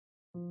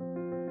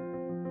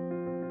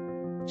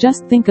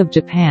Just think of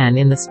Japan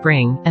in the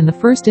spring, and the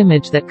first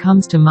image that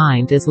comes to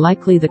mind is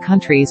likely the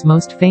country's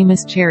most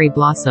famous cherry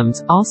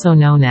blossoms, also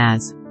known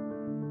as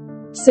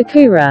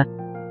Sakura.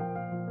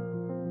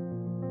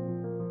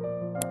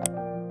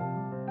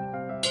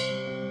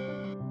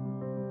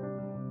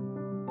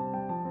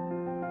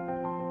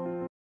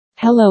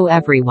 Hello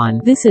everyone,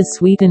 this is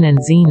Sweeten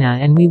and Zena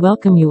and we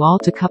welcome you all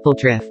to Couple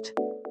Drift.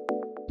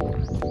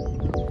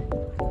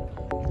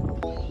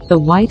 The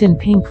white and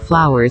pink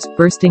flowers,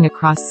 bursting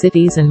across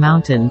cities and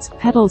mountains,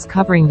 petals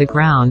covering the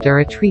ground are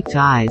a treat to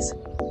eyes.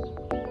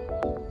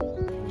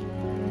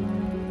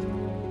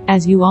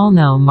 As you all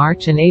know,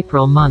 March and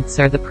April months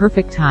are the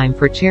perfect time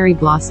for cherry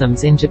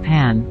blossoms in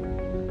Japan.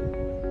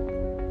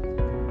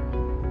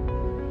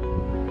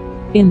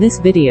 In this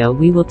video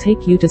we will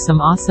take you to some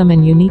awesome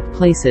and unique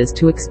places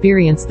to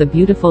experience the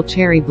beautiful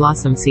cherry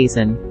blossom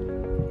season.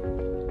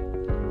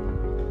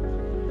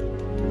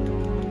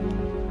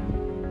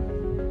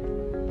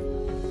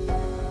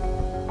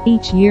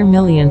 Each year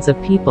millions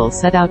of people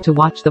set out to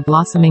watch the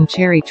blossoming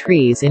cherry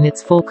trees in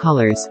its full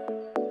colors.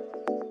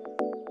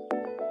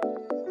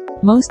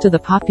 Most of the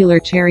popular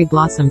cherry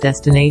blossom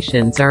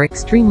destinations are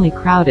extremely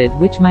crowded,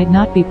 which might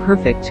not be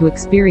perfect to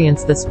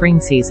experience the spring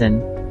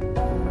season.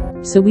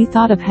 So we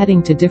thought of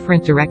heading to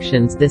different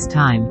directions this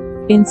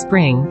time. In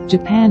spring,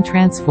 Japan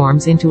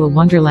transforms into a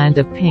wonderland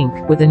of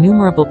pink, with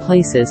innumerable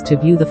places to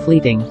view the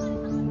fleeting.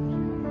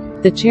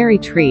 The cherry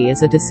tree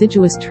is a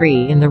deciduous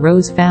tree in the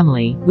rose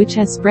family, which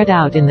has spread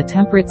out in the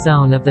temperate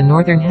zone of the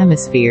Northern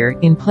Hemisphere,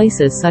 in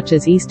places such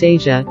as East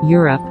Asia,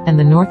 Europe, and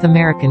the North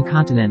American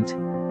continent.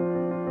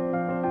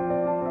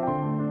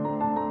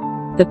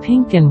 The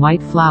pink and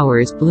white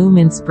flowers bloom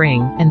in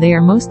spring, and they are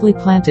mostly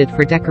planted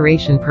for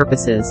decoration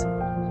purposes.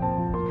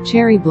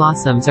 Cherry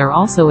blossoms are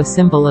also a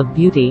symbol of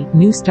beauty,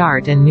 new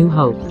start and new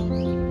hope.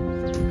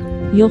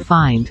 You'll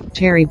find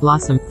cherry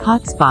blossom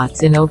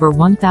hotspots in over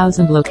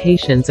 1,000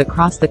 locations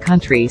across the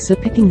country, so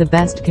picking the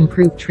best can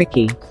prove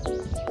tricky.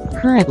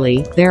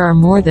 Currently, there are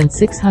more than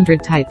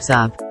 600 types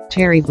of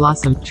cherry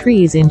blossom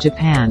trees in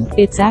Japan.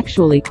 It's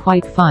actually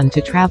quite fun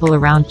to travel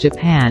around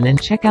Japan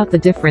and check out the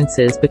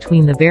differences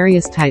between the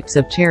various types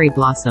of cherry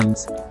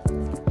blossoms.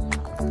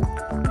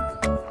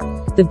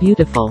 The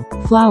beautiful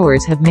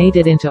flowers have made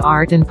it into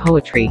art and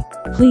poetry.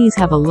 Please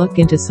have a look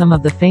into some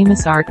of the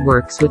famous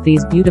artworks with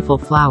these beautiful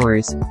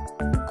flowers.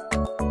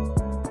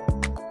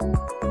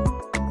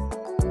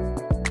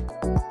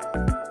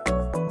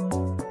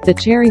 The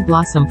cherry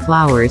blossom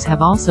flowers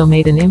have also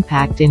made an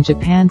impact in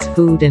Japan's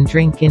food and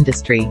drink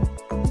industry.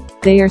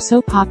 They are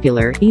so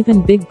popular,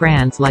 even big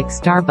brands like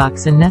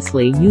Starbucks and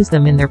Nestle use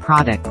them in their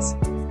products.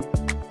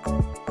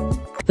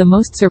 The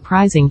most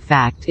surprising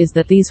fact is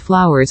that these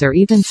flowers are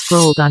even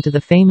scrolled onto the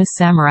famous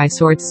samurai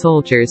sword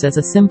soldiers as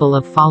a symbol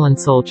of fallen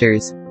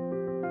soldiers.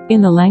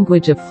 In the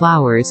language of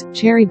flowers,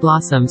 cherry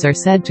blossoms are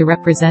said to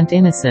represent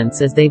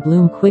innocence as they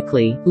bloom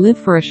quickly, live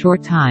for a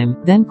short time,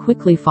 then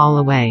quickly fall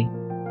away.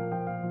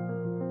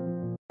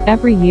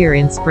 Every year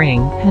in spring,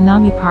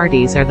 Hanami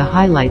parties are the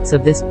highlights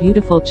of this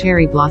beautiful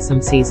cherry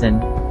blossom season.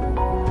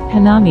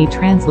 Hanami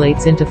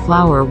translates into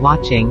flower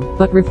watching,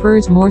 but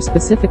refers more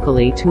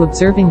specifically to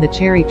observing the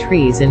cherry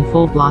trees in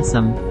full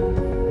blossom.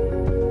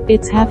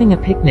 It's having a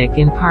picnic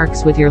in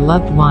parks with your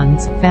loved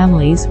ones,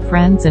 families,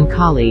 friends and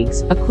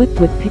colleagues, equipped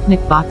with picnic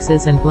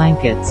boxes and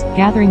blankets,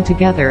 gathering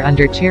together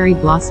under cherry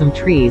blossom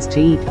trees to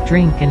eat,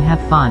 drink and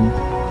have fun.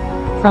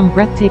 From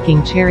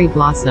breathtaking cherry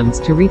blossoms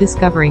to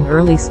rediscovering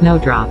early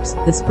snowdrops,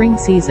 the spring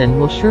season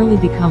will surely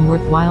become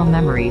worthwhile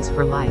memories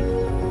for life.